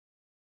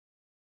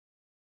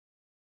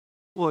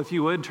Well, if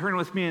you would, turn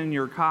with me in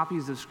your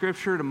copies of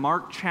Scripture to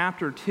Mark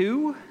chapter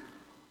 2.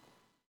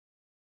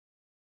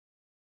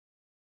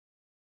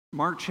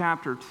 Mark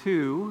chapter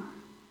 2.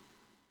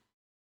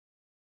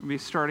 We'll be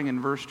starting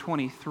in verse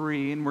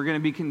 23, and we're going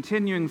to be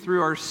continuing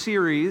through our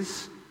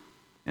series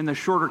in the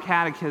Shorter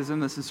Catechism.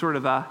 This is sort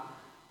of a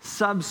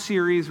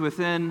sub-series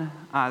within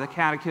the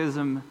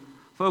Catechism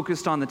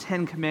focused on the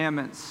Ten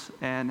Commandments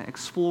and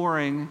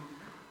exploring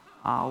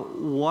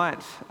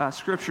what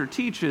Scripture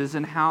teaches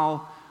and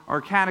how our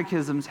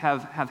catechisms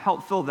have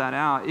helped fill that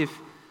out.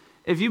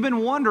 If you've been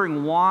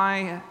wondering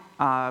why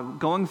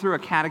going through a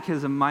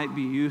catechism might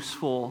be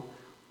useful,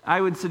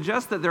 I would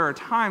suggest that there are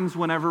times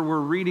whenever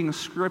we're reading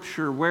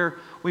Scripture where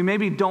we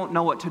maybe don't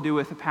know what to do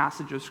with a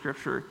passage of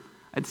Scripture.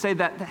 I'd say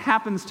that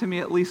happens to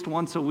me at least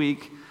once a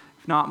week,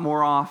 if not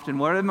more often.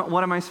 What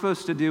am I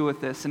supposed to do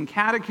with this? And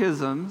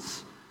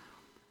catechisms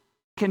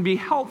can be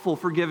helpful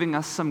for giving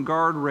us some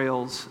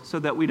guardrails so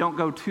that we don't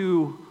go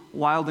too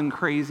wild and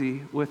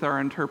crazy with our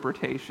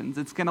interpretations.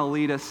 It's going to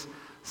lead us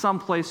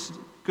someplace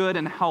good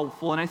and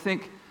helpful. And I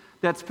think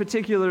that's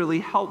particularly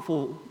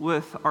helpful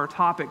with our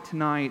topic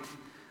tonight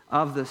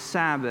of the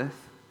Sabbath.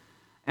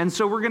 And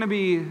so we're going to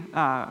be,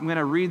 I'm going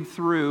to read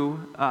through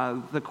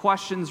the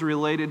questions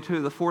related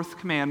to the fourth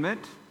commandment,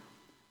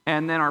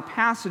 and then our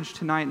passage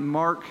tonight in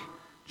Mark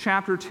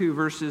chapter 2,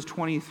 verses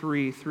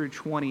 23 through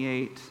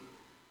 28.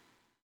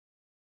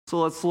 So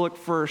let's look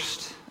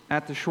first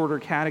at the Shorter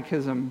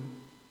Catechism.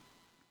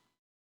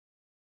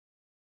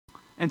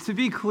 And to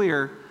be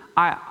clear,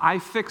 I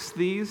fixed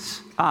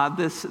these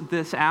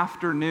this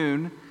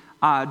afternoon.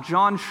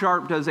 John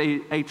Sharp does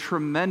a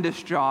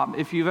tremendous job.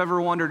 If you've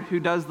ever wondered who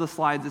does the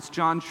slides, it's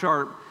John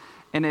Sharp.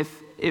 And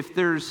if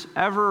there's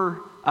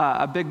ever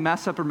a big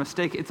mess up or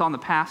mistake, it's on the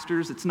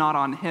pastors. It's not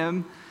on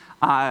him.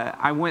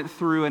 I went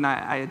through and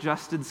I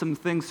adjusted some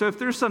things. So if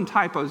there's some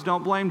typos,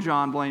 don't blame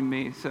John, blame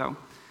me. So,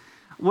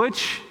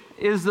 which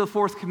is the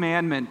fourth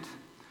commandment?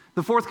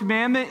 The fourth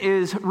commandment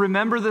is,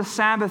 remember the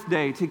Sabbath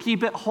day to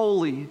keep it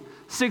holy.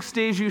 6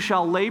 days you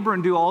shall labor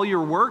and do all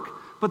your work,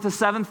 but the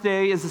seventh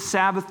day is a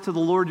Sabbath to the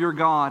Lord your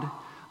God.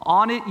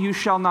 On it you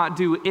shall not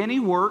do any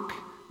work,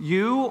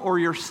 you or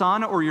your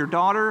son or your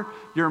daughter,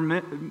 your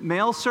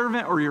male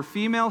servant or your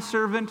female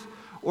servant,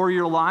 or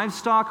your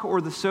livestock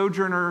or the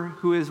sojourner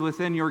who is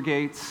within your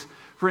gates.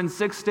 For in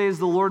 6 days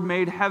the Lord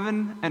made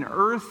heaven and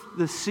earth,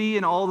 the sea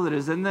and all that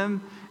is in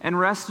them, and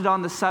rested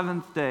on the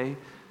seventh day.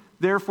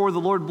 Therefore, the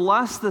Lord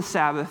blessed the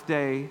Sabbath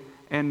day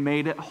and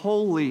made it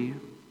holy.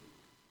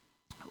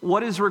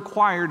 What is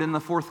required in the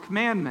fourth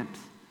commandment?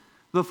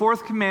 The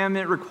fourth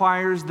commandment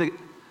requires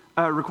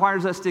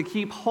us to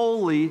keep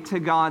holy to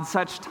God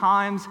such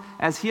times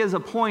as He has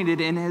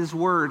appointed in His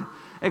Word,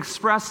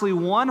 expressly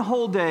one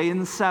whole day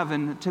in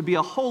 7 to be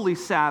a holy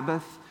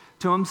Sabbath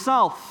to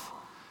Himself.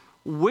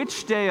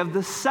 Which day of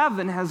the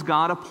 7 has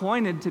God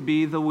appointed to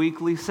be the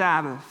weekly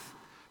Sabbath?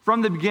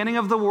 From the beginning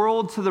of the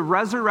world to the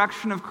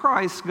resurrection of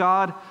Christ,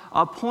 God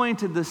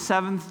appointed the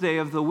seventh day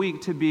of the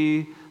week to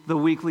be the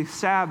weekly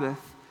Sabbath,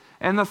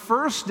 and the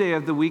first day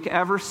of the week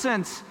ever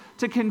since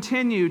to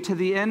continue to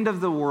the end of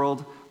the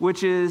world,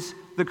 which is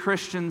the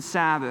Christian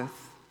Sabbath.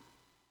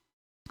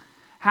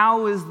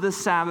 How is the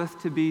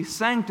Sabbath to be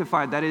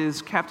sanctified? That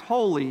is, kept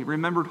holy,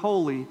 remembered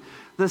holy.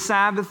 The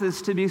Sabbath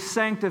is to be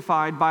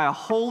sanctified by a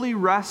holy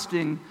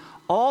resting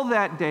all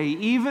that day,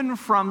 even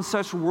from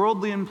such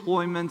worldly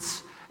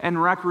employments and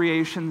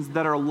recreations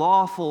that are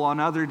lawful on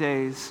other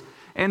days,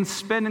 and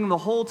spending the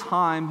whole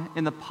time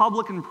in the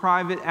public and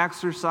private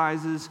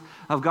exercises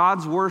of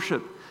God's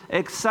worship,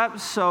 except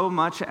so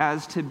much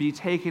as to be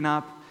taken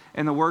up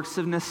in the works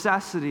of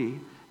necessity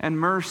and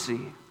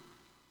mercy.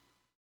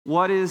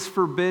 What is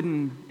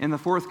forbidden in the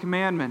fourth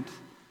commandment?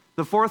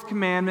 The fourth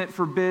commandment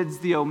forbids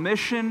the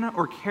omission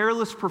or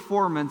careless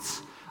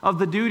performance of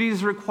the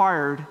duties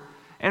required,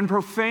 and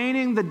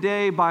profaning the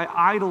day by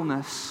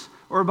idleness,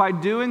 or by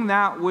doing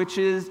that which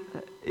is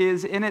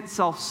in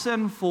itself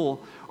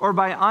sinful, or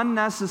by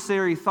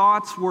unnecessary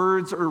thoughts,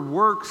 words, or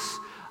works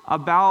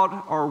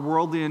about our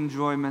worldly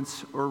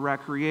enjoyments or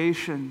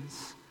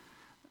recreations.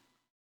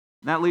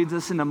 That leads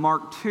us into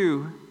Mark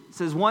 2. It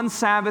says, one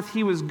Sabbath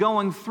he was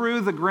going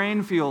through the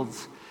grain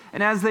fields,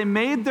 and as they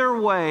made their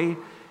way,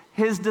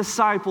 his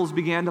disciples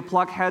began to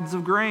pluck heads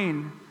of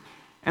grain.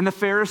 And the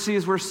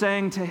Pharisees were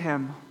saying to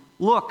him,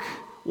 look,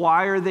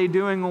 why are they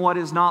doing what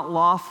is not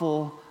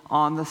lawful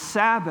on the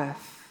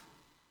Sabbath?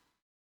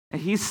 And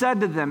he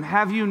said to them,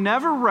 have you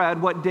never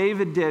read what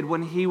David did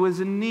when he was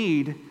in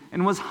need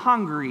and was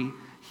hungry,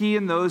 he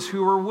and those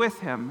who were with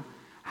him,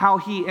 how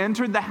he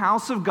entered the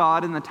house of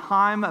God in the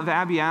time of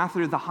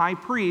Abiathar the high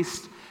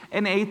priest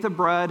and ate the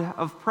bread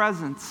of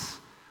presence,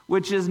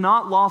 which is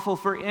not lawful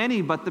for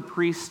any but the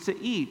priests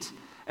to eat,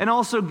 and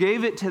also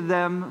gave it to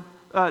them,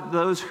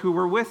 those who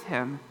were with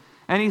him.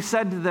 And he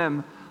said to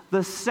them,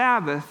 the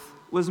Sabbath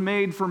was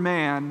made for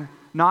man,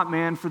 not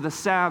man for the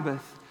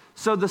Sabbath.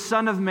 So the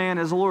Son of Man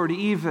is Lord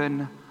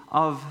even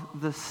of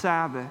the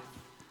Sabbath.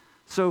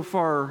 So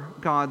far,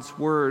 God's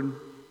word.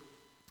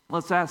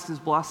 Let's ask His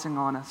blessing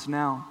on us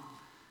now.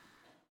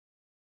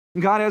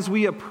 God, as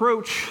we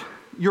approach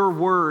your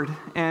word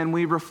and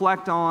we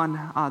reflect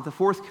on the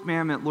fourth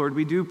commandment, Lord,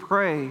 we do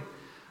pray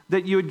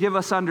that you would give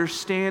us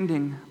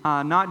understanding,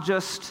 not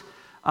just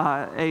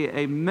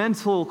a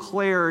mental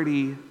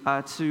clarity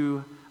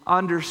to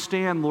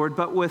understand, Lord,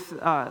 but with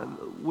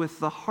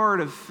the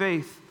heart of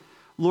faith,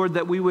 Lord,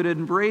 that we would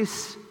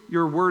embrace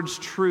your word's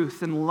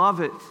truth and love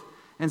it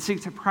and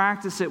seek to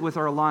practice it with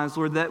our lives,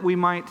 Lord, that we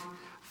might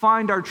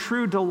find our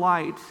true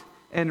delight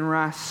and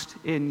rest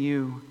in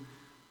you.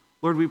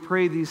 Lord, we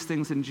pray these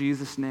things in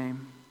Jesus'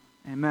 name.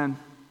 Amen.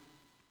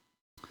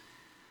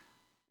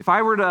 If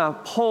I were to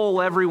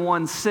poll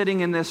everyone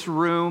sitting in this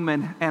room,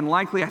 and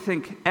likely I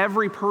think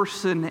every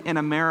person in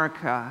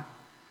America,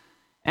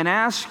 and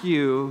ask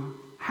you,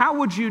 how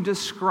would you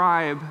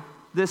describe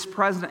this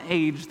present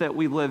age that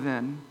we live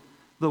in?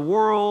 The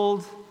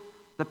world,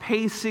 the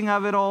pacing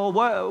of it all,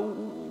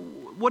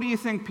 what do you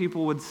think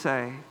people would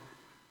say?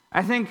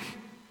 I think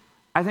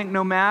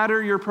no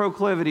matter your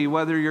proclivity,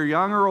 whether you're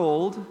young or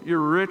old, you're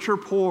rich or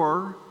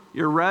poor,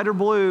 you're red or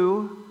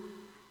blue,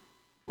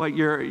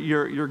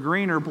 you're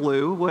green or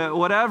blue,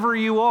 whatever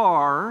you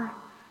are,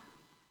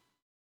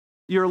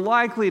 you're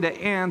likely to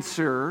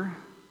answer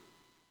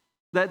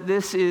that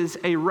this is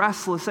a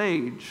restless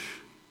age.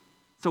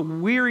 It's a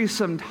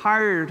wearisome,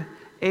 tired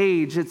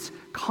age. It's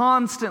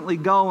constantly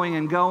going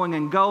and going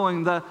and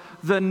going.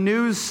 The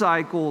news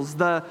cycles,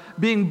 the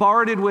being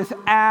bombarded with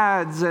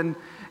ads and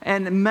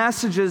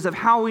messages of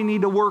how we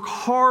need to work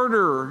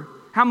harder,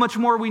 how much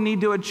more we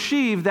need to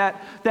achieve,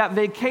 that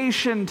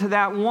vacation to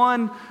that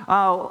one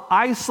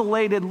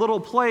isolated little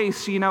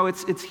place. You know,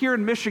 it's here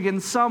in Michigan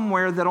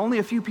somewhere that only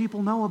a few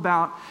people know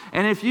about.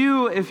 And if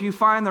you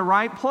find the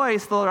right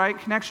place, the right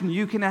connection,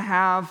 you can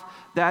have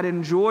that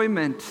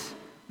enjoyment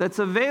that's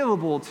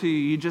available to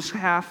you. You just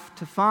have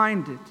to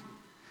find it.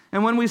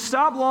 And when we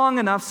stop long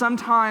enough,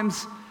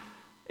 sometimes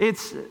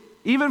it's,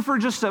 even for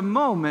just a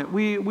moment,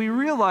 we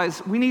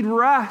realize we need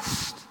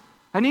rest.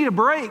 I need a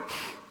break.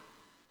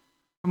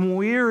 I'm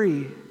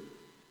weary.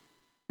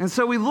 And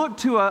so we look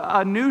to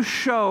a new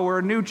show or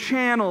a new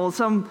channel,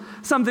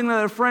 something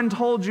that a friend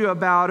told you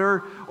about,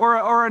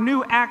 or a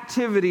new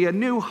activity, a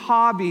new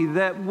hobby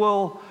that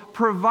will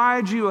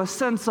provide you a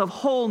sense of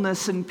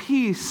wholeness and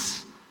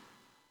peace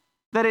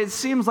that it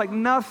seems like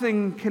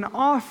nothing can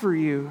offer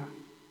you.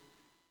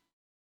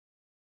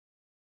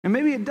 And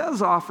maybe it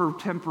does offer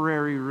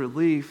temporary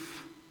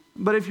relief.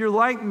 But if you're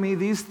like me,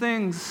 these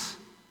things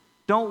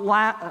don't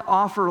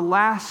offer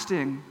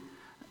lasting,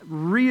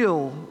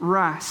 real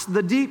rest,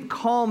 the deep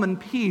calm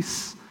and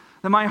peace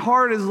that my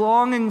heart is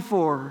longing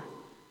for.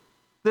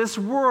 This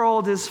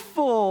world is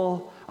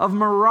full of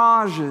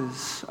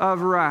mirages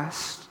of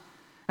rest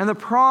and the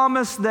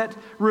promise that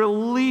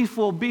relief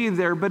will be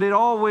there, but it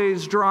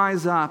always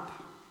dries up.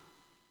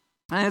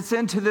 And it's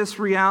into this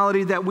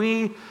reality that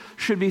we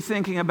should be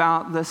thinking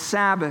about the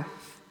Sabbath.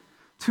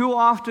 Too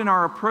often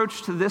our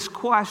approach to this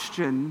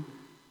question,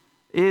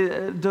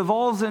 it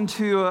devolves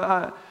into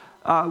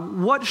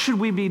what should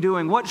we be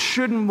doing? What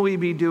shouldn't we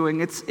be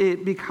doing?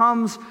 It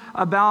becomes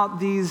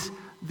about these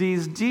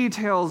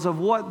details of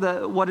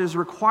what is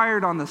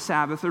required on the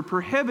Sabbath or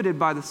prohibited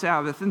by the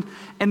Sabbath.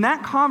 And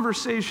that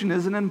conversation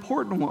is an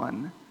important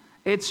one.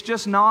 It's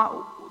just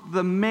not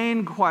the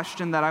main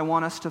question that I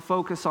want us to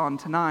focus on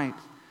tonight.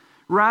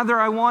 Rather,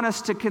 I want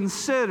us to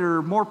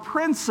consider more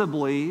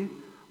principally,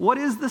 what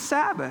is the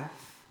Sabbath?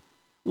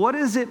 What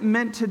is it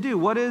meant to do?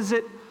 What is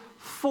it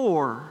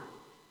for?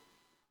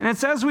 And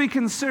it's as we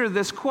consider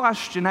this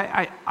question,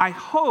 I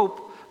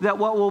hope that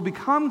what will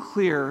become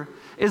clear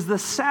is the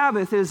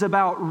Sabbath is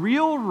about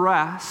real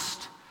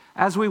rest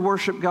as we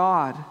worship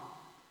God.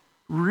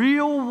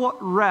 Real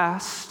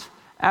rest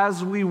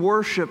as we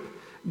worship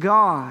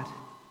God.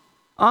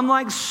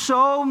 Unlike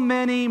so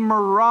many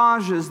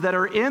mirages that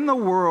are in the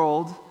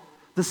world,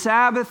 the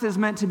Sabbath is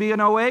meant to be an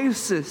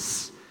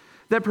oasis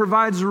that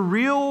provides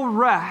real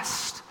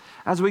rest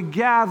as we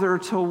gather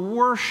to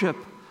worship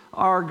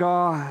our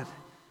God.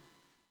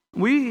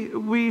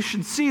 We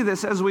should see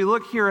this as we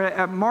look here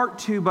at Mark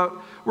 2, but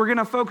we're going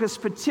to focus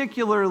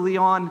particularly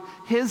on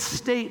his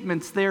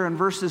statements there in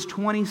verses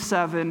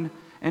 27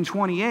 and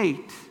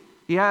 28.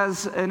 He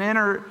has an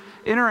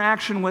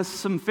interaction with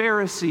some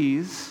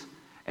Pharisees,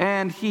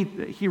 and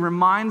he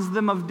reminds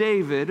them of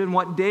David and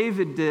what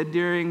David did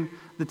during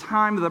the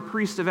time of the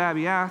priest of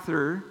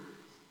Abiathar.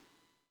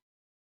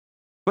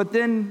 But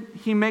then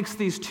he makes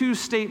these two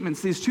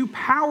statements, these two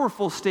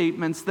powerful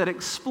statements that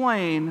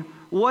explain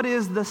what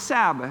is the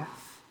Sabbath.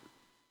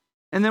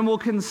 And then we'll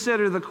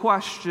consider the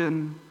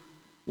question,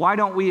 why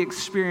don't we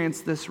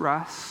experience this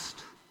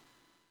rest?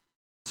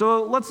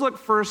 So let's look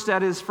first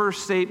at his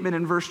first statement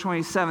in verse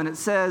 27. It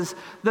says,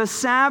 "The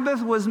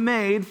Sabbath was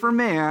made for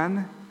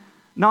man,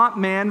 not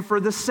man for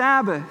the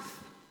Sabbath."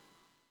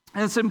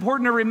 And it's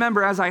important to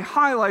remember, as I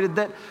highlighted,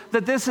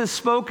 that this is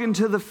spoken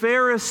to the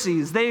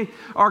Pharisees. They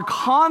are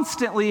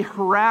constantly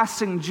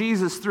harassing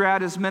Jesus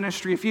throughout his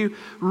ministry. If you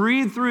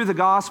read through the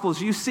Gospels,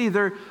 you see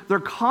they're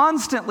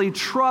constantly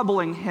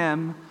troubling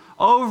him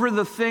over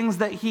the things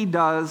that he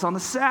does on the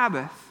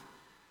Sabbath.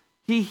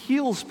 He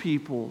heals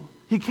people.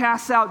 He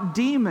casts out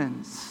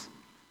demons.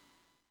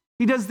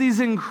 He does these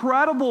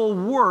incredible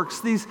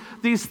works, these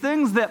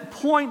things that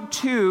point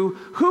to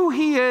who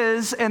he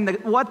is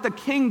and what the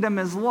kingdom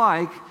is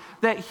like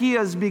that he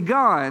has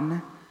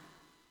begun.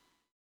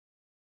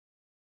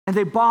 And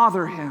they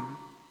bother him.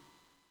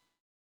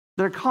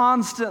 They're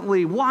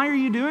constantly, why are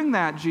you doing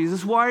that,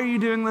 Jesus? Why are you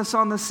doing this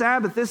on the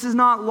Sabbath? This is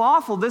not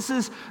lawful. This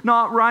is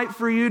not right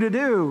for you to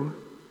do.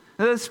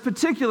 In this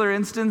particular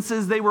instance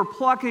is they were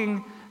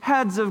plucking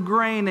heads of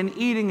grain and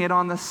eating it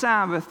on the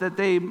Sabbath that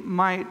they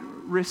might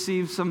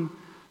receive some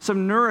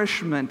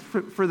nourishment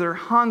for their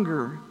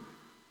hunger.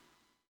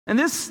 And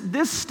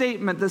this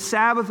statement, the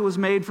Sabbath was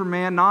made for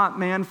man, not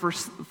man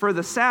for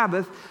the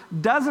Sabbath,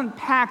 doesn't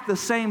pack the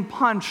same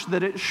punch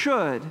that it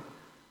should.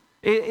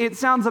 It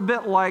sounds a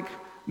bit like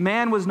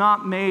man was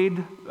not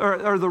made,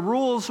 or the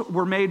rules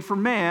were made for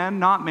man,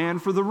 not man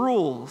for the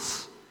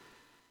rules.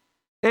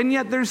 And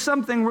yet there's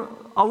something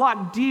a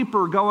lot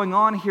deeper going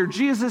on here.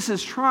 Jesus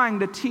is trying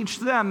to teach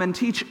them and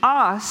teach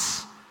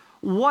us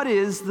what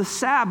is the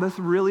Sabbath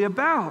really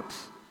about.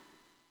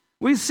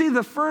 We see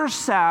the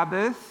first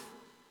Sabbath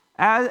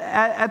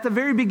at the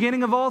very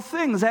beginning of all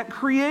things, at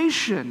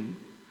creation.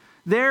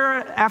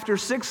 There, after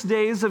 6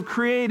 days of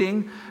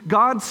creating,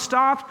 God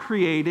stopped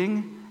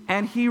creating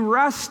and he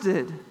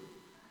rested.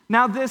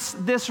 Now this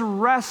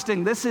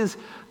resting, this is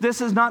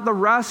not the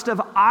rest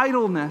of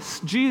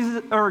idleness.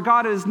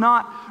 God is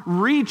not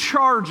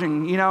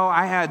recharging.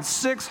 I had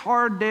 6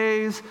 hard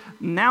days.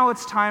 Now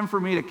it's time for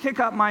me to kick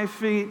up my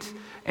feet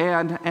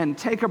and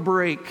take a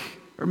break.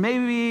 Or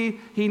maybe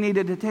he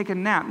needed to take a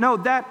nap. No,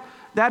 that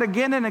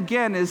again and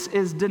again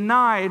is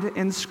denied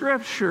in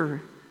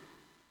Scripture.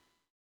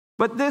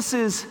 But this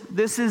is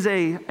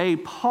a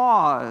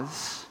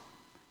pause.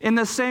 In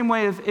the same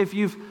way, if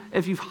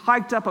you've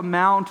hiked up a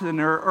mountain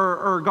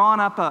or gone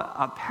up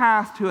a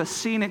path to a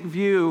scenic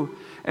view,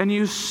 and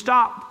you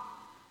stop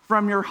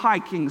from your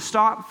hiking,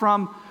 stop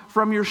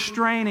from your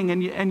straining,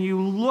 and you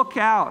look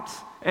out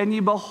and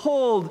you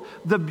behold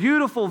the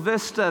beautiful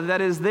vista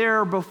that is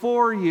there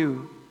before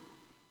you.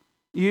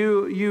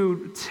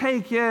 You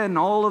take in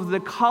all of the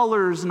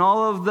colors and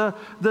all of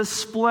the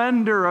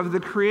splendor of the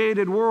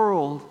created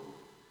world.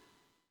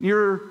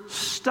 You're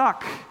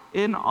stuck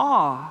in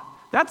awe.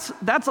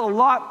 That's a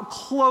lot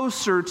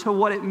closer to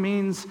what it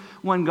means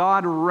when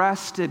God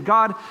rested.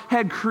 God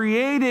had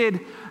created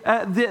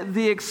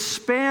the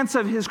expanse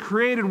of his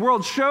created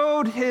world,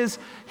 showed his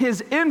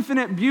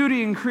infinite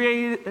beauty and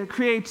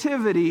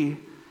creativity,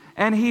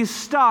 and he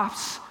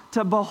stops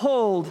to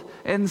behold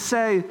and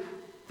say,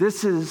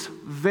 this is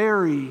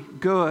very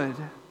good.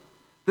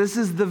 This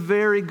is the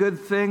very good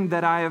thing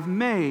that I have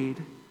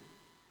made.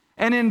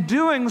 And in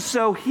doing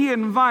so, he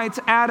invites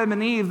Adam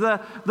and Eve,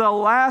 the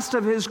last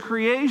of his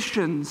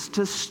creations,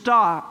 to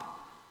stop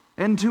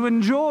and to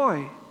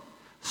enjoy.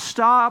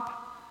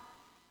 Stop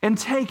and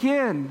take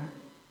in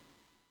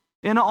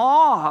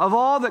awe of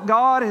all that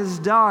God has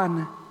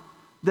done,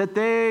 that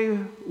they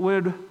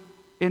would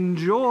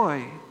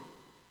enjoy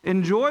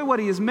what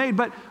he has made,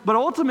 but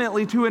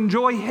ultimately to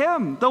enjoy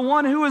him, the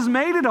one who has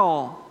made it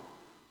all,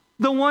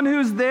 the one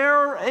who's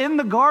there in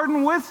the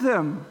garden with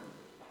them,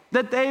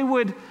 that they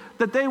would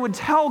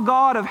tell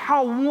God of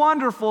how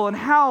wonderful and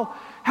how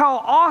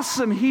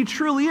awesome he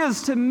truly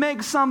is to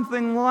make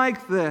something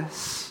like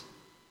this.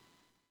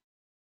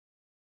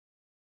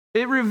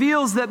 It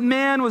reveals that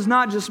man was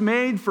not just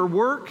made for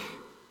work,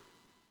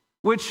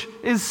 which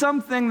is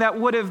something that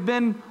would have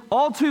been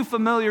all too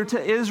familiar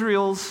to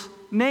Israel's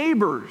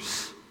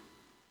neighbors.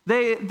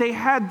 They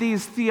had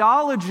these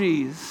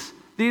theologies,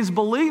 these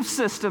belief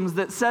systems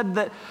that said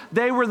that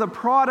they were the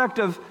product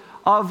of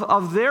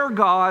their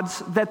gods,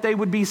 that they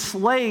would be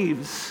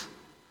slaves,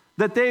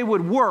 that they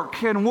would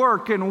work and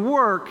work and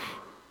work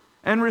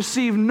and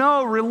receive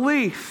no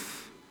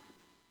relief.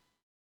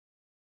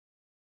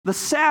 The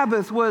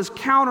Sabbath was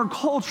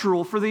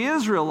countercultural for the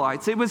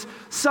Israelites. It was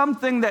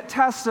something that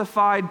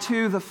testified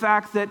to the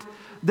fact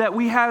that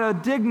we had a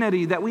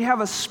dignity, that we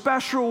have a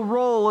special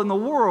role in the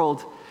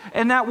world,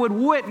 and that would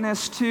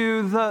witness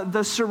to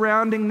the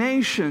surrounding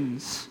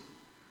nations.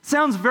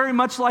 Sounds very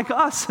much like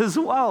us as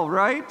well,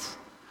 right?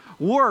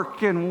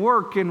 Work and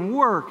work and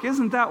work.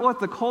 Isn't that what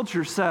the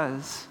culture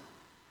says?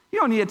 You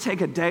don't need to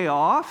take a day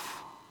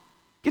off.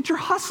 Get your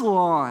hustle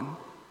on.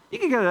 You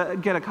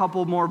can get a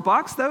couple more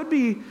bucks. That would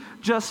be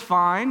just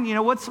fine.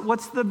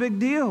 What's the big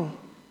deal?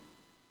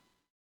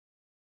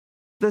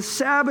 The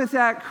Sabbath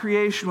at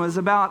creation was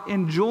about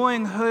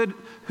enjoying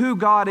who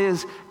God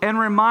is and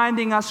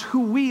reminding us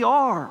who we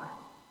are.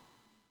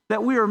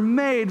 That we are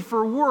made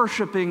for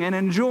worshiping and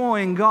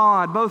enjoying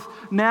God, both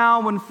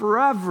now and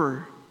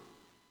forever.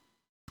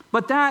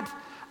 But that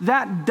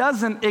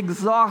doesn't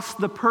exhaust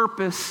the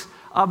purpose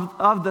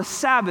of the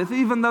Sabbath,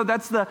 even though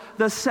that's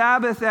the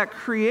Sabbath at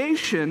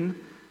creation.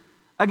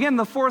 Again,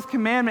 the fourth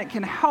commandment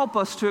can help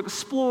us to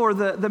explore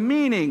the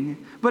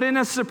meaning, but in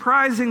a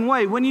surprising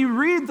way. When you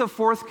read the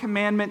fourth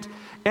commandment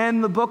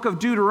in the book of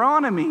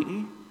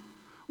Deuteronomy,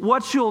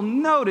 what you'll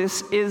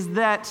notice is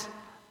that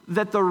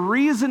the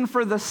reason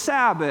for the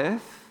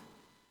Sabbath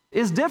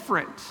is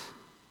different.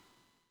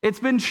 It's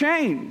been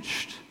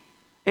changed.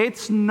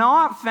 It's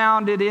not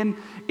founded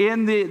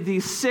in the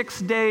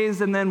 6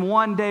 days and then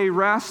 1 day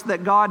rest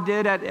that God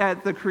did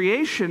at the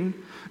creation.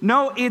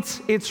 No,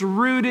 it's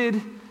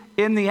rooted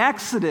in the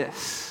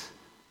Exodus.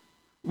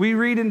 We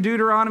read in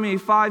Deuteronomy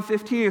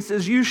 5:15, it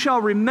says, "You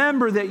shall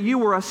remember that you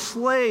were a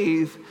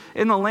slave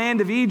in the land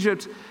of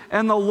Egypt,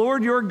 and the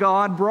Lord your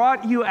God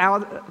brought you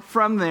out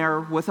from there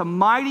with a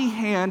mighty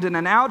hand and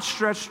an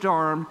outstretched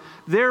arm.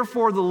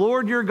 Therefore the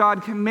Lord your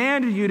God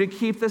commanded you to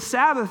keep the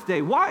Sabbath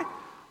day."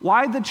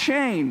 Why the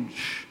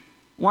change?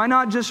 Why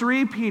not just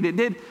repeat it?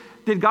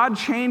 Did God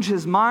change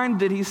his mind?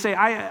 Did he say,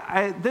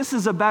 this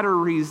is a better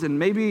reason.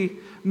 Maybe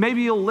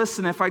you'll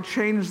listen if I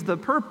change the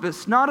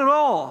purpose. Not at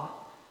all.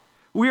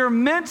 We are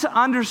meant to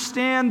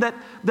understand that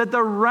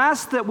the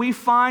rest that we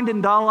find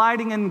in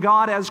delighting in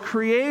God as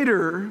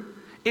Creator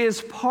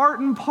is part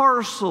and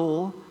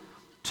parcel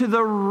to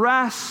the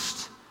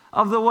rest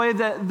of the way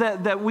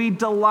that we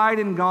delight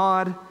in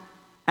God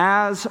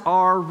as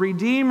our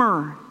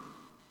Redeemer.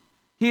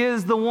 He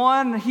is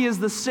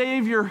the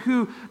Savior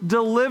who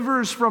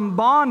delivers from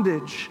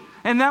bondage.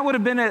 And that would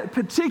have been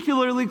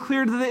particularly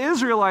clear to the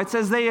Israelites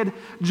as they had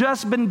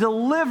just been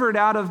delivered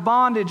out of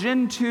bondage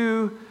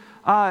into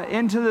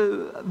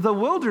the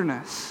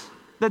wilderness,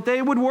 that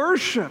they would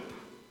worship.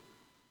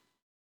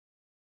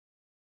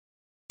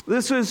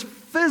 This was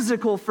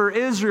physical for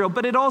Israel,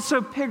 but it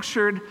also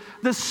pictured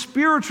the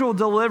spiritual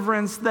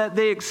deliverance that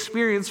they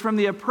experienced from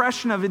the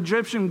oppression of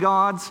Egyptian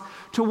gods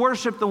to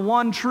worship the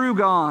one true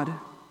God.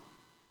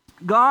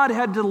 God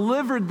had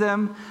delivered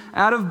them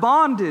out of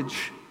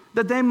bondage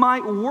that they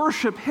might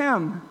worship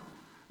Him,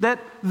 that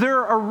their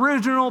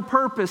original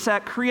purpose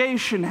at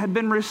creation had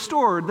been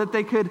restored, that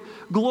they could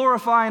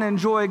glorify and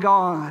enjoy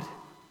God.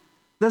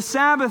 The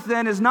Sabbath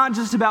then is not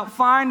just about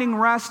finding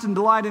rest and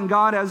delight in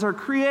God as our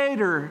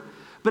Creator,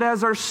 but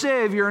as our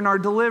Savior and our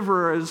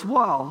Deliverer as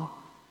well.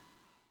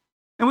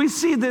 And we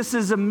see this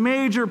as a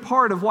major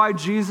part of why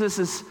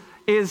Jesus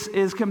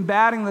is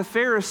combating the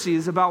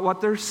Pharisees about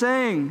what they're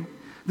saying.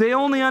 They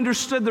only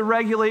understood the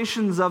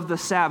regulations of the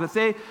Sabbath.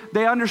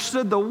 They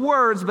understood the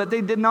words, but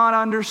they did not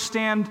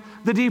understand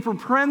the deeper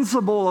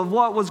principle of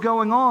what was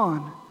going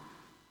on.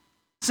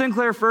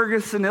 Sinclair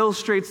Ferguson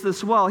illustrates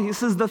this well. He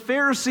says, "The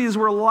Pharisees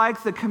were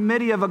like the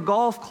committee of a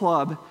golf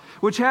club,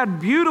 which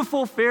had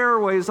beautiful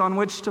fairways on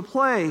which to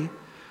play.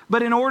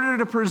 But in order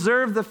to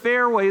preserve the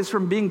fairways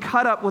from being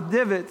cut up with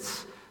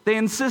divots, they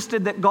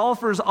insisted that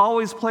golfers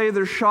always play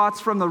their shots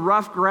from the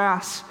rough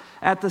grass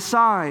at the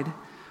side.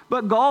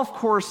 But golf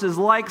courses,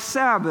 like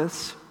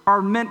Sabbaths,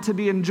 are meant to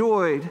be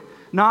enjoyed,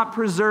 not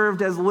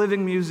preserved as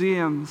living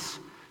museums.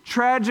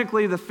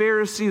 Tragically, the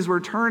Pharisees were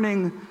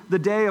turning the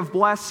day of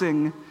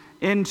blessing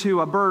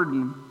into a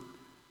burden."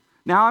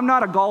 Now, I'm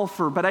not a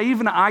golfer, but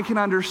I can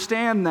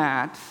understand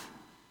that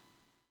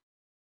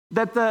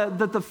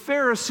the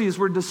Pharisees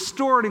were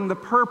distorting the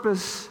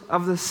purpose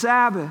of the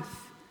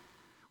Sabbath.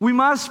 We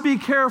must be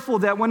careful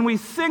that when we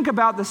think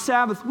about the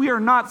Sabbath, we are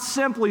not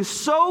simply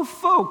so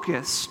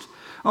focused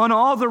on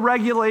all the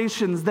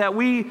regulations that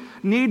we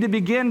need to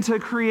begin to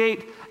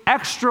create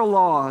extra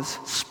laws,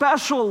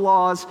 special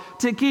laws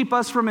to keep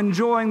us from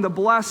enjoying the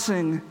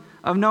blessing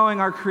of knowing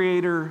our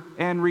Creator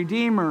and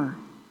Redeemer.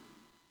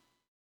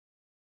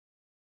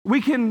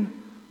 We can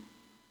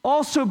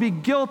also be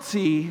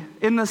guilty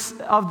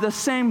of the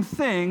same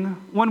thing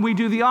when we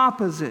do the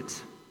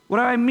opposite. What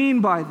do I mean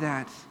by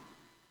that?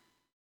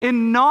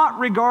 In not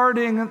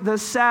regarding the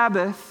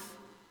Sabbath,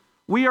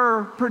 we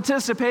are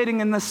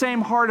participating in the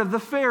same heart of the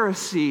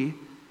Pharisee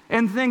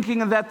and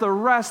thinking that the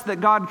rest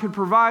that God could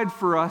provide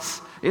for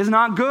us is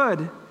not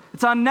good.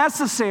 It's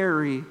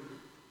unnecessary.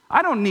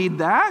 I don't need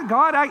that.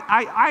 God,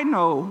 I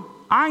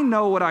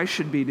know what I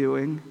should be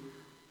doing.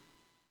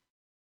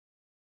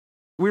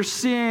 We're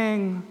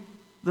seeing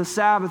the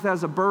Sabbath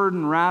as a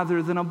burden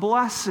rather than a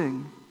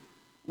blessing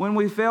when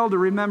we fail to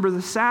remember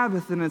the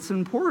Sabbath and its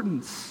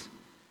importance.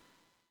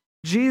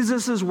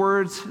 Jesus'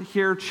 words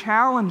here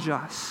challenge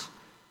us.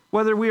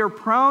 Whether we are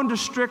prone to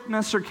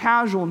strictness or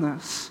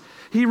casualness,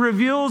 He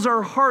reveals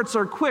our hearts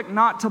are quick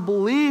not to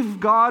believe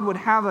God would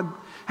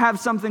have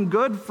something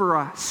good for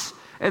us.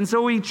 And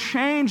so He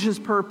changed His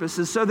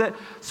purposes so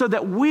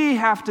that we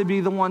have to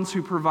be the ones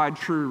who provide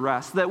true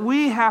rest, that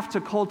we have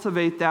to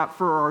cultivate that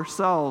for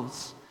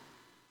ourselves.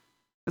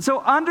 And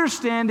so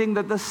understanding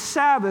that the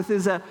Sabbath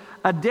is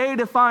a day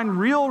to find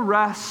real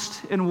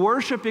rest in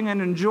worshiping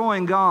and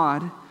enjoying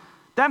God,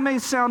 that may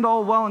sound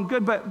all well and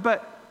good,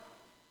 but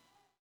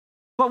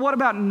what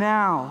about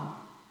now?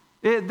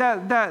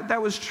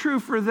 That was true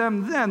for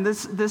them then.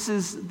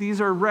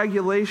 These are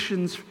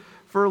regulations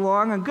for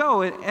long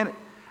ago. And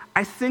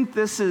I think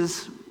this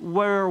is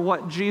where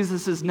what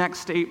Jesus' next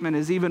statement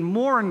is even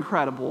more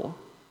incredible,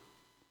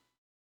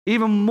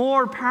 even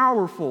more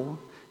powerful.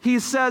 He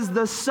says,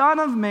 "The Son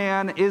of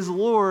Man is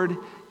Lord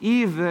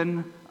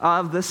even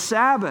of the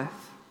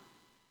Sabbath."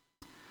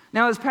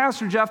 Now, as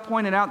Pastor Jeff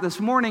pointed out this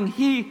morning,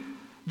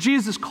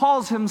 Jesus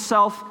calls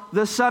Himself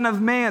the Son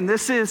of Man.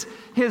 This is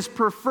His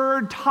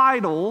preferred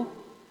title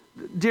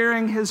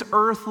during his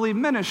earthly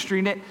ministry.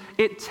 And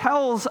it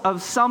tells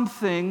of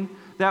something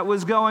that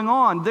was going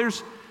on.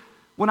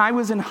 When I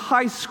was in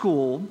high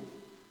school,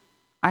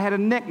 I had a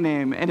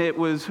nickname, and it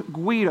was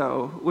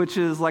Guido, which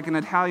is like an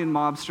Italian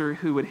mobster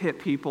who would hit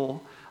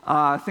people,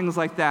 things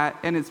like that.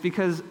 And it's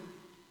because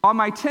on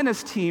my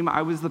tennis team,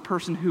 I was the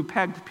person who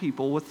pegged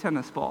people with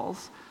tennis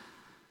balls.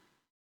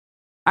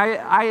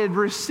 I had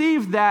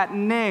received that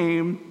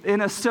name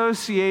in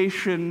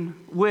association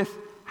with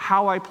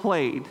how I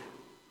played,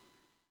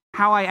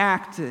 how I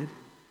acted.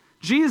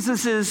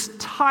 Jesus'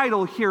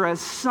 title here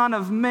as Son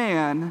of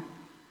Man,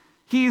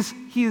 he's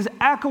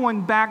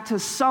echoing back to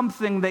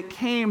something that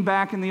came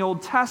back in the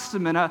Old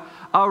Testament,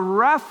 a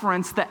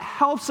reference that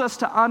helps us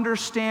to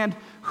understand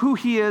who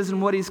he is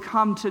and what he's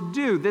come to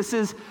do. This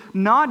is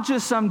not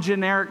just some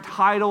generic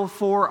title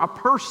for a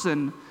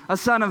person, a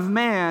son of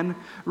man.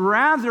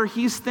 Rather,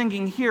 he's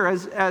thinking here,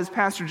 as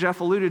Pastor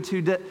Jeff alluded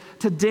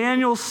to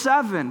Daniel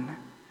 7,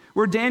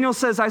 where Daniel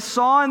says, I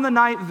saw in the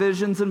night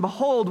visions, and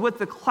behold, with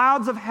the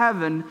clouds of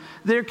heaven,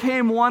 there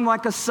came one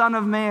like a son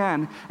of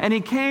man. And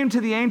he came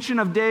to the Ancient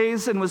of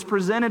Days and was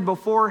presented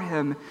before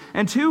him.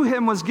 And to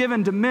him was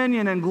given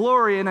dominion and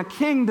glory and a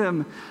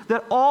kingdom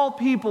that all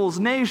peoples,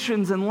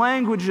 nations, and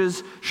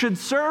languages should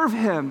serve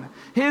him.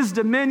 His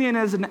dominion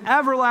is an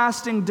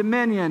everlasting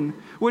dominion,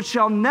 which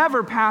shall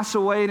never pass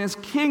away, and his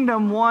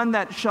kingdom one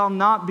that shall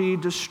not be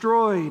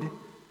destroyed.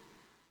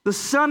 The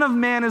Son of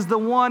Man is the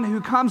one who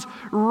comes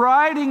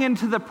riding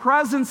into the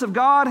presence of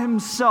God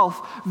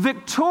himself,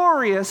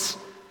 victorious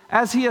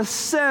as he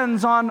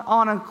ascends on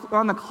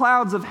the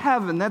clouds of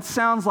heaven. That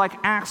sounds like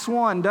Acts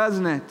 1,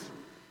 doesn't it?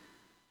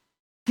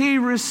 He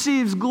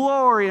receives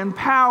glory and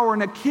power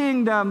and a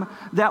kingdom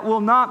that will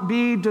not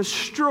be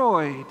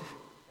destroyed.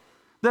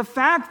 The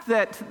fact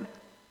that,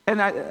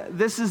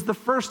 this is the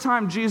first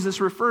time Jesus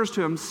refers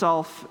to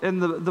himself in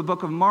the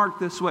book of Mark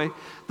this way.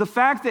 The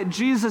fact that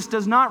Jesus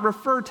does not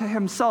refer to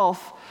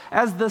himself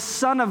as the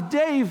Son of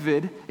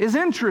David is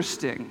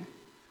interesting.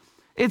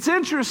 It's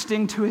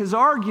interesting to his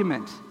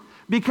argument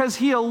because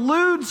he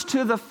alludes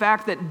to the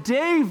fact that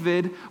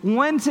David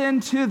went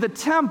into the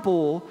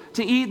temple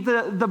to eat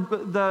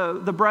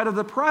the bread of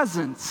the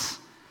presence.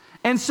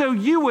 And so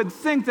you would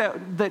think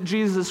that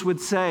Jesus would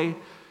say,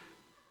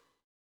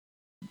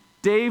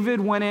 David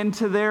went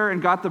into there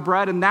and got the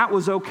bread, and that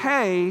was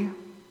okay.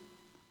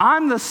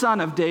 I'm the son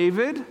of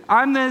David.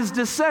 I'm his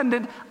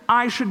descendant.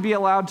 I should be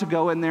allowed to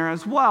go in there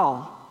as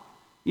well.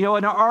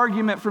 An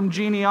argument from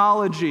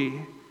genealogy.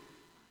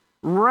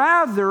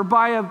 Rather,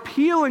 by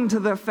appealing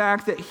to the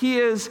fact that he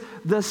is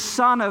the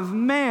Son of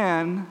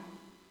Man,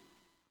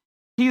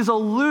 he's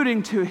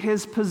alluding to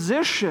his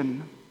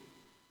position.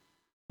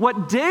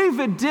 What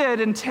David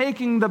did in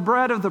taking the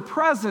bread of the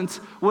presence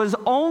was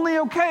only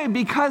okay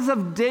because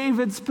of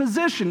David's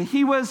position.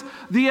 He was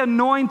the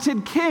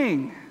anointed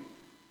king.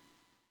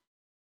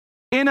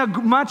 In a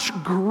much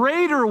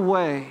greater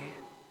way,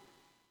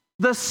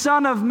 the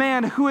Son of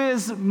Man, who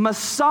is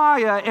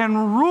Messiah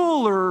and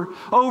ruler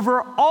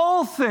over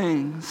all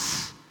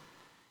things,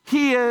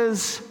 he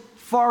is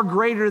far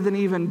greater than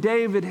even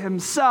David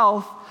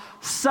himself,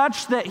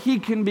 such that he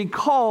can be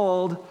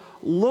called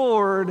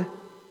Lord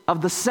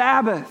of the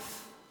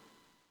Sabbath.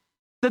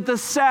 That the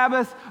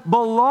Sabbath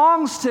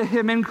belongs to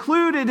him,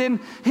 included in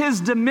his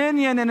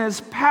dominion and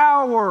his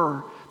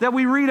power that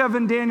we read of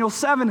in Daniel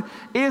 7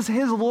 is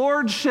his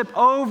lordship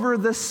over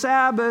the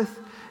Sabbath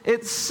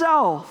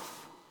itself.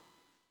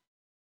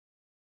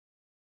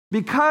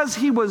 Because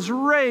he was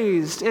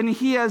raised and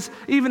he has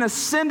even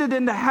ascended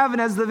into heaven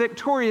as the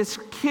victorious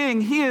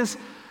king, he has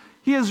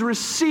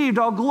received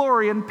all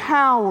glory and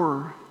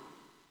power.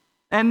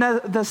 And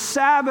the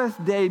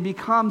Sabbath day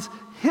becomes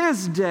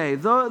his day,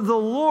 the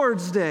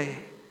Lord's day.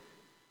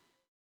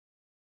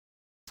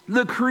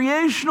 The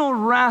creational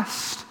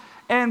rest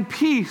and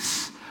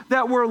peace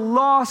that were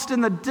lost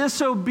in the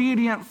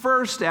disobedient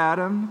first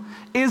Adam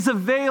is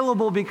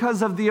available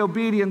because of the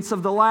obedience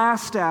of the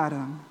last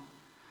Adam.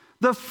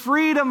 The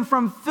freedom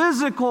from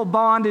physical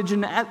bondage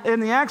in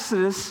the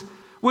Exodus,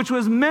 which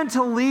was meant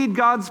to lead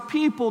God's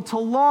people to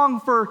long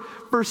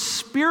for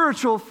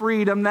spiritual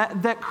freedom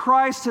that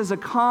Christ has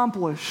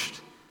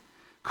accomplished.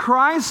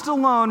 Christ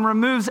alone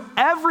removes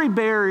every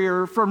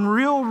barrier from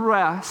real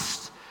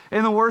rest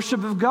in the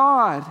worship of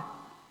God.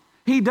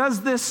 He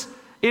does this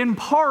in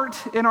part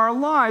in our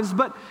lives,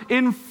 but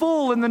in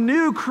full in the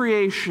new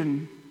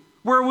creation,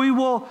 where we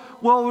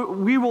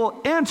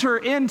will enter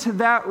into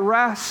that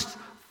rest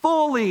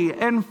fully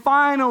and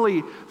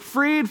finally,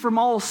 freed from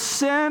all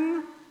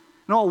sin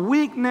and all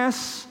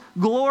weakness,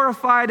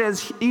 glorified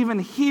as even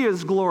he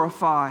is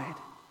glorified.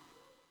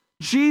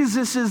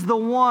 Jesus is the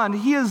one.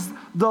 He is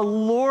the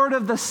Lord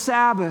of the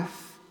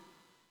Sabbath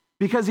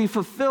because he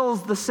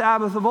fulfills the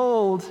Sabbath of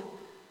old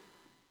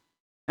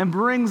and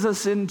brings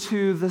us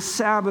into the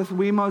Sabbath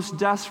we most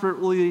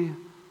desperately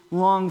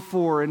long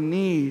for and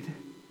need.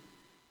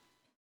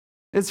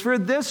 It's for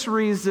this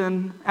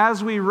reason,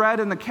 as we read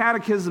in the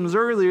catechisms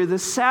earlier, the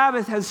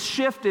Sabbath has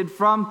shifted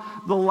from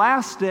the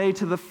last day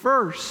to the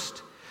first.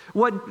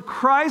 What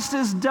Christ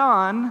has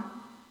done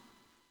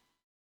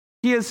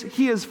He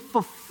is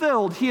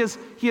fulfilled. He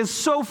has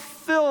so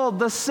filled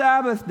the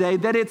Sabbath day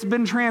that it's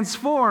been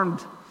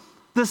transformed.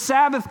 The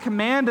Sabbath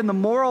command and the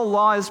moral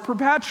law is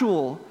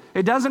perpetual.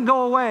 It doesn't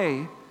go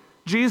away.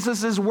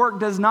 Jesus' work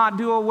does not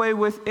do away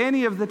with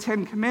any of the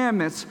 10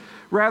 commandments.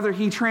 Rather,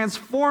 he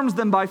transforms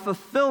them by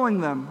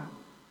fulfilling them.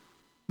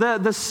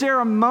 The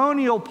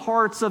ceremonial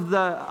parts of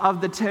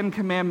the 10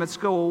 commandments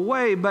go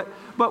away,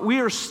 but we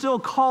are still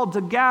called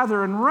to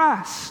gather and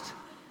rest.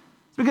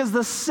 Because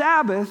the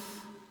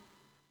Sabbath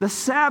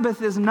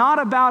is not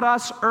about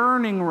us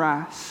earning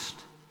rest.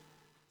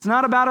 It's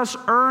not about us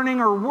earning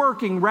or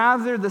working.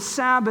 Rather, the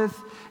Sabbath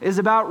is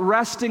about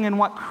resting in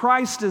what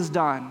Christ has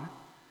done.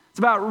 It's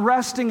about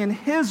resting in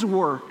his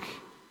work.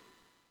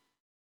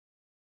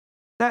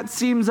 That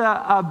seems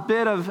a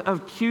bit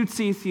of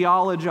cutesy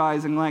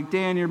theologizing, like,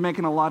 Dan, you're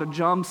making a lot of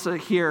jumps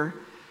here.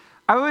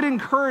 I would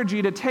encourage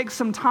you to take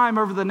some time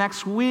over the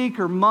next week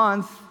or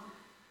month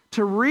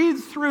to read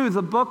through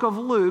the book of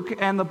Luke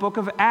and the book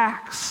of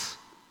Acts.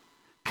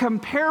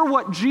 Compare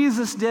what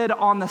Jesus did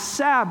on the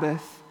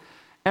Sabbath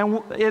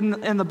and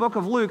in the book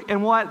of Luke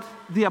and what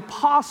the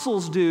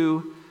apostles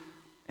do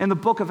in the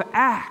book of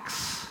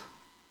Acts.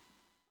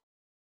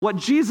 What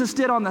Jesus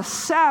did on the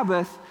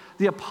Sabbath,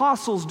 the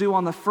apostles do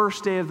on the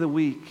first day of the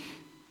week.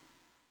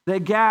 They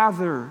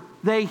gather,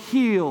 they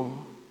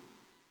heal,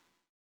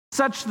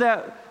 such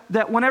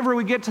that whenever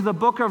we get to the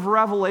book of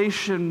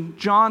Revelation,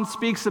 John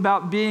speaks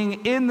about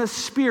being in the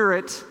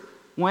Spirit,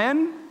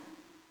 when?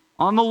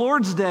 On the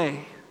Lord's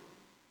Day.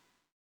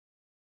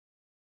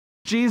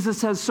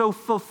 Jesus has so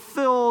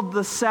fulfilled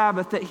the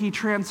Sabbath that he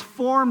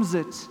transforms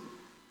it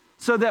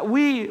so that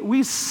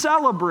we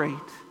celebrate.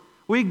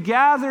 We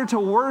gather to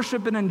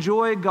worship and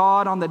enjoy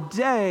God on the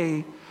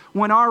day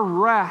when our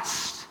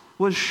rest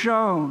was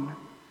shown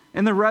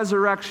in the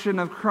resurrection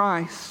of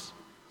Christ.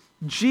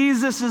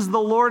 Jesus is the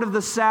Lord of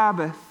the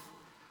Sabbath,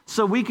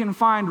 so we can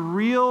find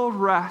real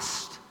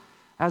rest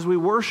as we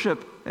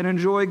worship and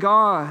enjoy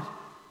God.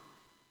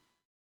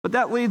 But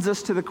that leads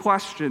us to the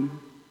question,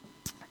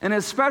 and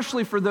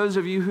especially for those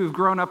of you who've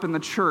grown up in the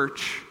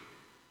church,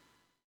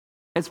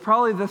 it's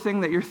probably the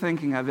thing that you're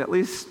thinking of, at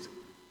least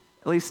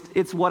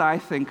it's what I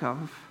think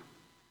of.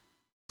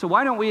 So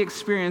why don't we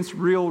experience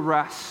real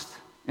rest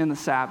in the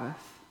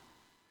Sabbath?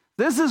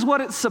 This is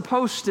what it's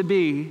supposed to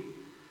be.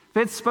 If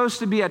it's supposed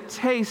to be a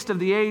taste of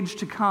the age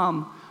to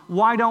come,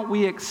 why don't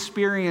we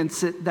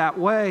experience it that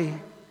way?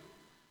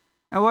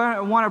 I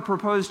want to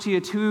propose to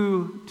you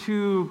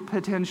two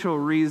potential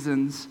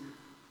reasons.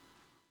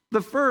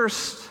 The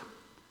first,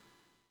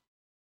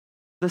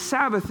 the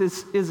Sabbath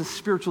is a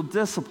spiritual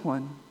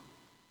discipline.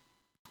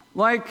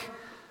 Like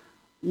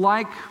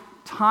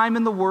time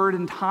in the Word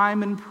and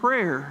time in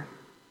prayer,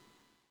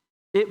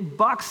 it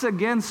bucks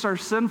against our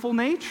sinful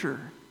nature.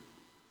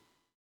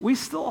 We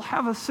still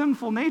have a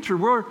sinful nature.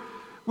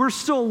 We're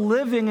still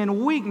living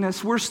in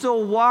weakness. We're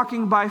still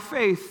walking by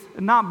faith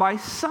and not by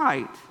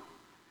sight.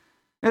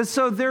 And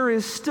so there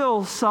is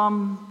still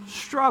some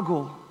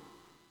struggle.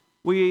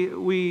 We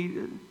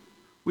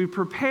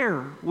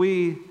prepare.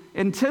 We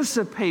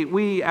anticipate.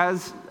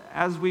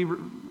 As we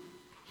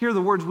hear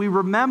the words, we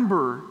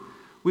remember.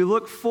 We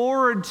look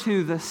forward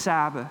to the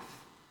Sabbath.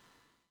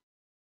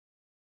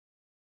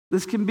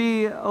 This can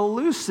be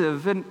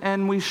elusive,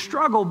 and we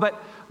struggle,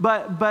 but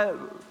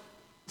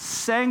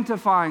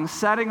sanctifying,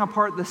 setting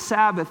apart the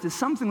Sabbath is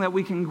something that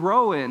we can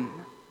grow in.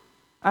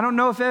 I don't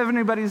know if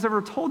anybody's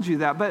ever told you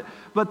that,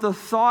 but the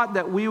thought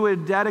that we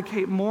would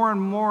dedicate more and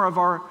more of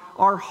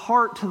our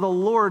heart to the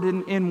Lord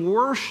in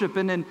worship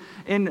and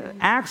in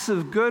acts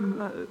of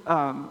good,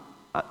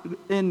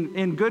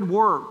 in good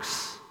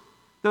works,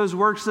 those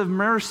works of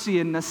mercy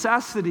and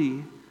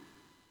necessity,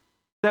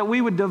 that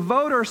we would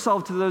devote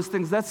ourselves to those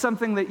things, that's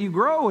something that you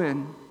grow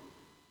in.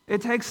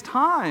 It takes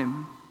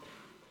time.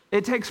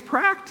 It takes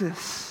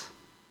practice.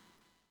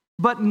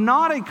 But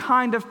not a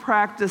kind of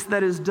practice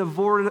that is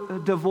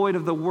devoid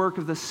of the work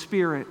of the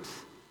Spirit.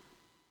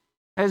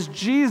 As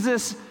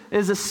Jesus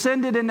is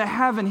ascended into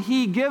heaven,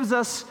 he gives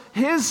us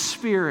his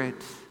Spirit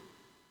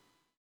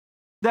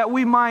that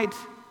we might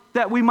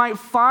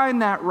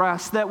find that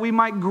rest, that we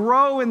might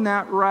grow in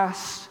that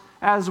rest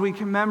as we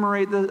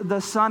commemorate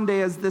the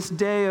Sunday as this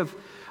day of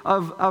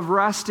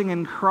resting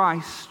in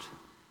Christ.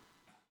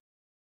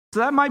 So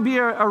that might be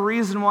a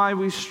reason why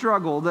we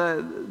struggle.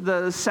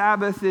 The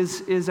Sabbath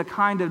is a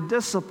kind of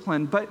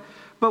discipline.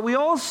 But we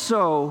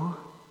also,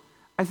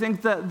 I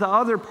think that the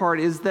other part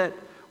is that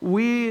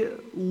we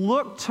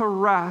look to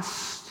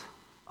rest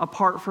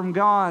apart from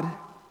God.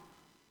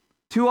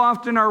 Too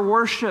often our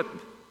worship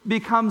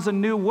becomes a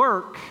new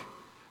work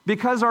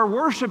because our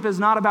worship is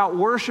not about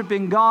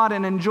worshiping God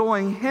and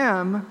enjoying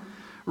him.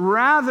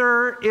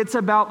 Rather, it's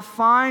about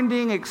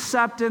finding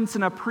acceptance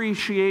and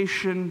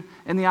appreciation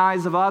in the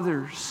eyes of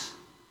others.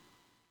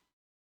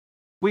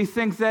 We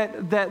think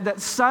that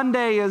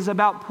Sunday is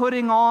about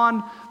putting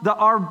on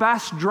our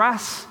best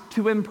dress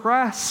to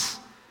impress.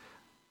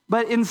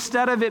 But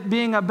instead of it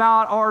being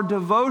about our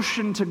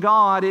devotion to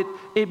God,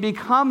 it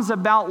becomes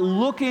about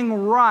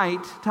looking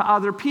right to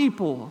other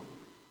people.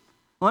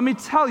 Let me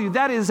tell you,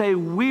 that is a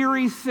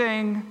weary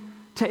thing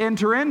to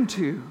enter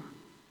into.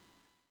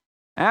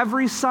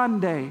 Every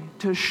Sunday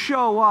to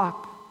show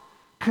up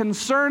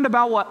concerned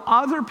about what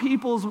other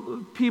people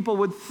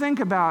would think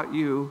about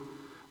you,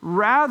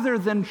 rather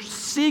than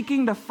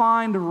seeking to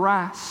find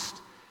rest,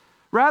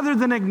 rather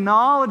than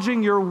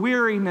acknowledging your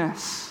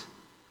weariness,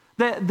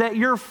 that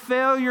your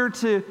failure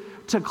to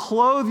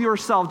clothe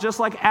yourself just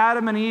like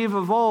Adam and Eve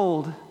of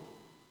old,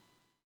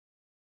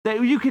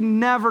 that you can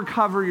never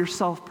cover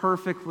yourself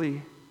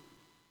perfectly.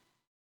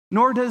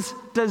 Nor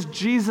does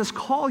Jesus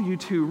call you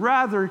to.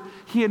 Rather,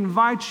 he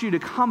invites you to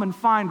come and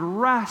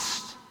find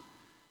rest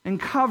and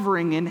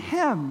covering in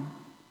him.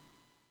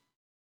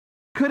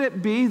 Could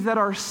it be that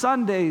our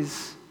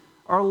Sundays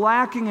are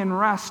lacking in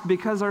rest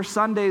because our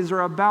Sundays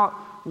are about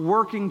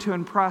working to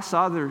impress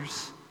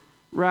others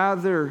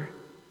rather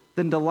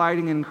than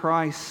delighting in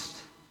Christ?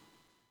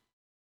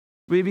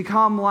 We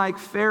become like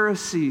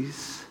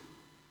Pharisees,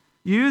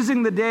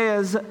 using the day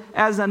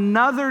as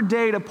another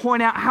day to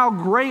point out how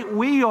great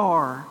we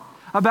are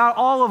about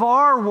all of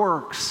our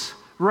works,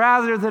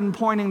 rather than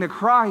pointing to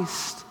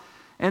Christ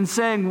and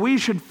saying we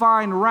should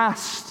find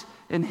rest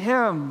in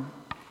him.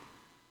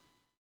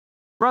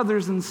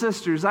 Brothers and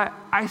sisters,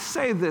 I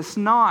say this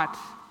not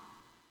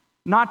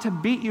to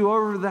beat you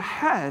over the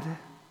head.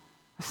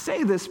 I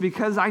say this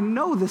because I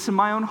know this in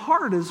my own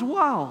heart as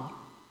well.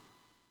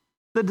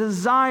 The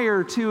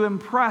desire to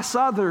impress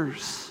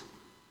others,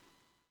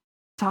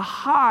 to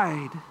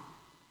hide,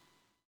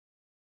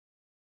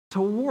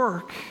 to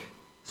work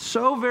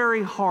so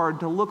very hard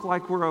to look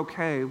like we're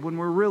okay when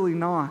we're really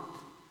not.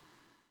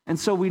 And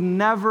so we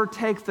never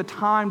take the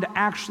time to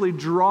actually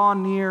draw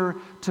near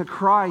to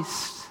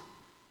Christ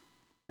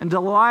and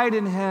delight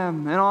in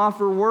him and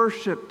offer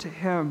worship to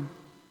him.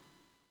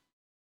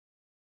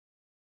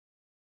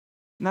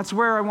 And that's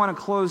where I want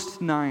to close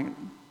tonight,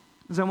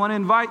 is I want to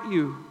invite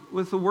you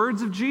with the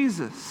words of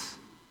Jesus,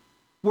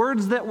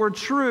 words that were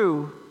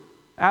true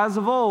as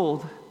of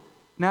old,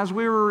 and as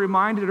we were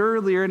reminded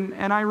earlier,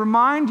 and I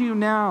remind you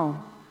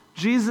now,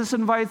 Jesus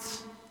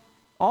invites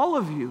all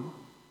of you,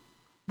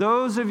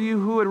 those of you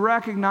who would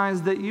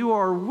recognize that you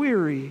are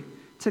weary,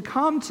 to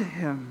come to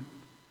him.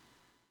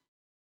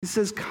 He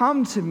says,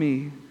 "Come to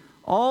me,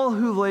 all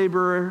who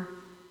labor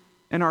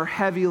and are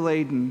heavy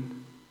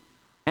laden,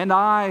 and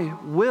I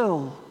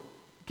will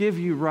give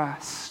you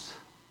rest."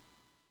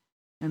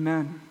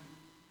 Amen.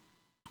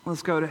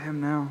 Let's go to him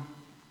now.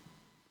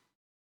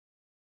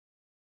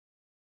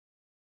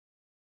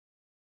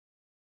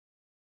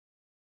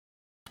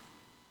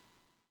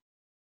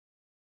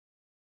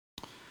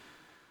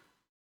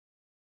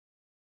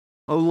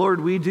 Oh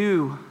Lord, we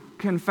do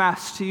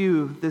confess to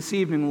you this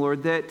evening,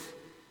 Lord, that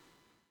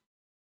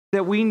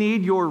we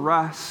need your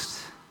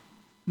rest.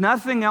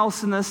 Nothing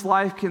else in this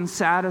life can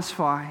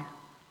satisfy.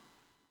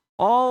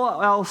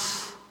 All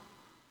else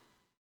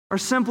are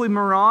simply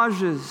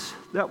mirages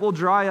that will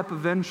dry up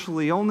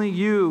eventually. Only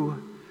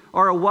you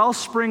are a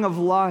wellspring of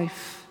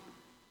life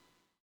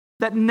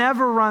that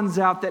never runs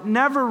out, that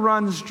never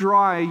runs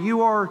dry.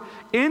 You are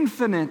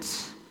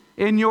infinite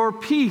in your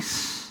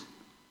peace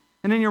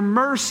and in your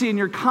mercy and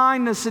your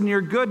kindness and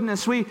your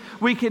goodness. We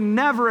can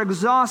never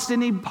exhaust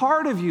any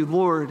part of you,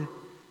 Lord.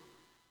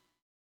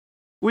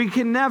 We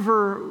can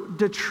never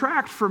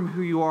detract from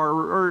who you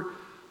are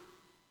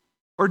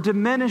or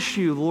diminish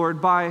you,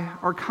 Lord, by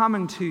our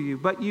coming to you.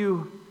 But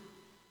you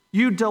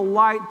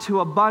delight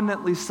to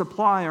abundantly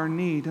supply our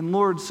need. And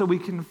Lord, so we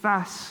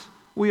confess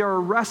we are a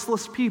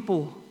restless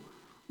people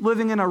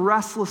living in a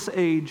restless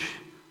age.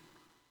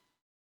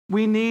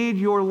 We need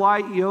your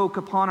light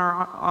yoke on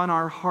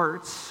our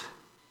hearts.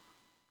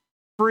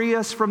 Free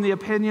us from the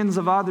opinions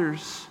of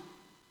others.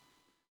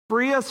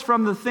 Free us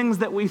from the things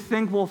that we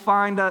think will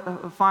find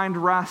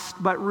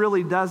rest, but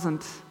really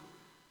doesn't.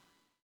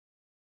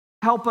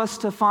 Help us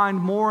to find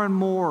more and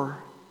more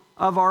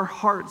of our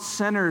hearts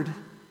centered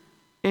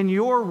in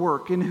your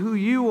work, in who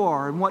you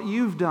are and what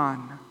you've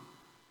done.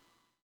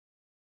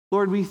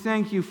 Lord, we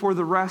thank you for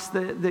the rest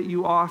that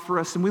you offer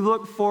us, and we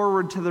look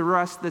forward to the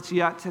rest that's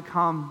yet to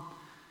come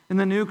in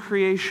the new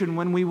creation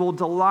when we will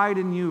delight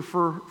in you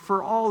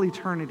for all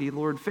eternity,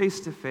 Lord, face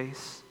to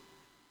face.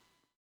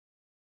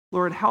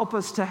 Lord, help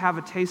us to have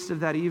a taste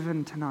of that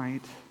even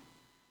tonight.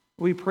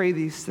 We pray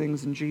these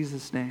things in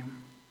Jesus'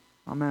 name.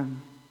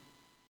 Amen.